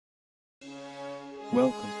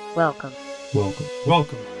Welcome. Welcome. Welcome.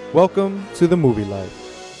 Welcome. Welcome to the Movie Life.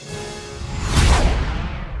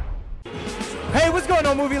 Hey, what's going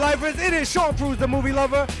on, movie lifers? It is Shaun Cruz, the movie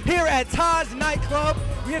lover, here at TAJ nightclub.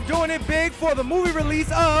 We are doing it big for the movie release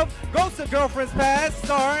of Ghost of Girlfriend's Past,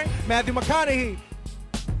 starring Matthew McConaughey.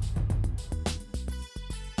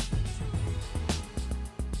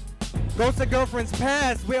 Ghost of Girlfriend's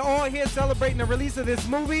Past. We're all here celebrating the release of this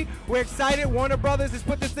movie. We're excited. Warner Brothers has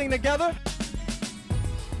put this thing together.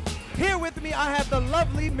 Here with me, I have the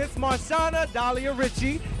lovely Miss Marshana Dahlia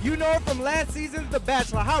Ritchie. You know her from last season's The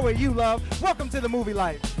Bachelor. How are you, love? Welcome to the Movie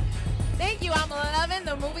Life. Thank you. I'm loving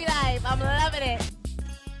the movie life. I'm loving it.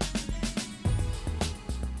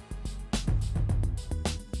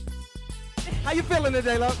 How you feeling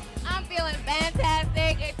today, love? I'm feeling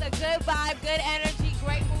fantastic. It's a good vibe, good energy,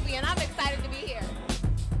 great movie, and I'm excited to be here.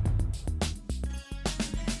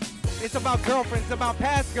 It's about girlfriends, it's about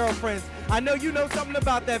past girlfriends. I know you know something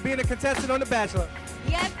about that, being a contestant on The Bachelor.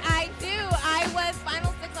 Yes, I do. I was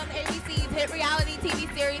Final 6 on ABC's hit reality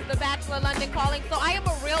TV series, The Bachelor London Calling, so I am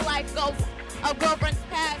a real-life ghost of Girlfriend's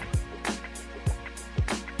Past.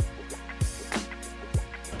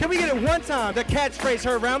 Can we get it one time, the catchphrase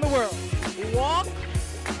heard around the world? Walk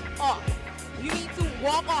off. You need to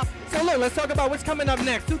walk off. So look, let's talk about what's coming up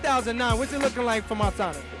next. 2009, what's it looking like for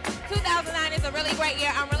Marshana? 2009 is a really great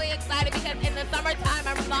year. I'm really excited because in the summertime,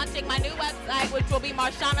 I'm launching my new website, which will be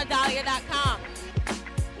MarshaNaDahlia.com.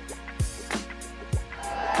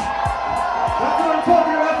 That's what I'm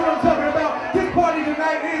talking about. This party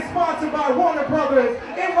tonight is sponsored by Warner Brothers,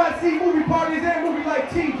 NYC Movie Parties, and Movie Like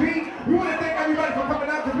TV. We want to thank everybody for coming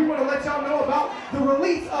out because we want to let y'all know about the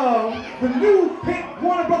release of the new hit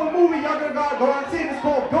Warner Brothers movie. Y'all gonna go out and see it. It's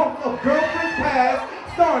called Ghost of Girlfriend's Past,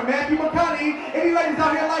 starring Matthew McConaughey. Any ladies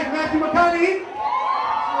out here like Matthew McConaughey?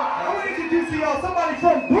 I want to introduce to y'all somebody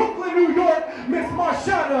from Brooklyn, New York, Miss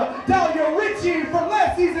Marshana Dahlia Ritchie from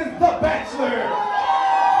last season's The Bachelor.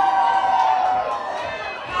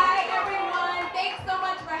 Hi everyone, thanks so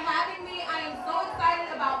much for having me. I am so excited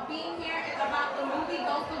about being here. It's about the movie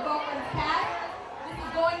Ghost of Girlfriend's Past. This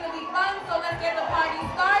is going to be fun, so let's get the party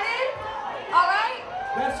started. All right?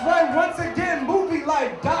 That's right. Once again,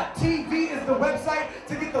 MovieLife.tv is the website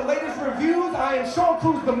to get the latest reviews. I am Shaun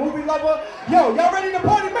Cruz, the movie lover. Yo, y'all ready to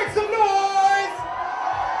party? Make some noise!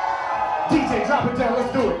 DJ, drop it down.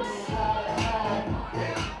 Let's do it.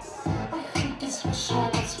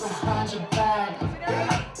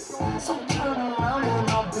 So turn around and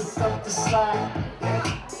I'll pick up the slack.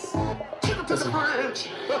 Check it to the bridge.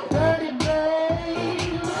 Dirty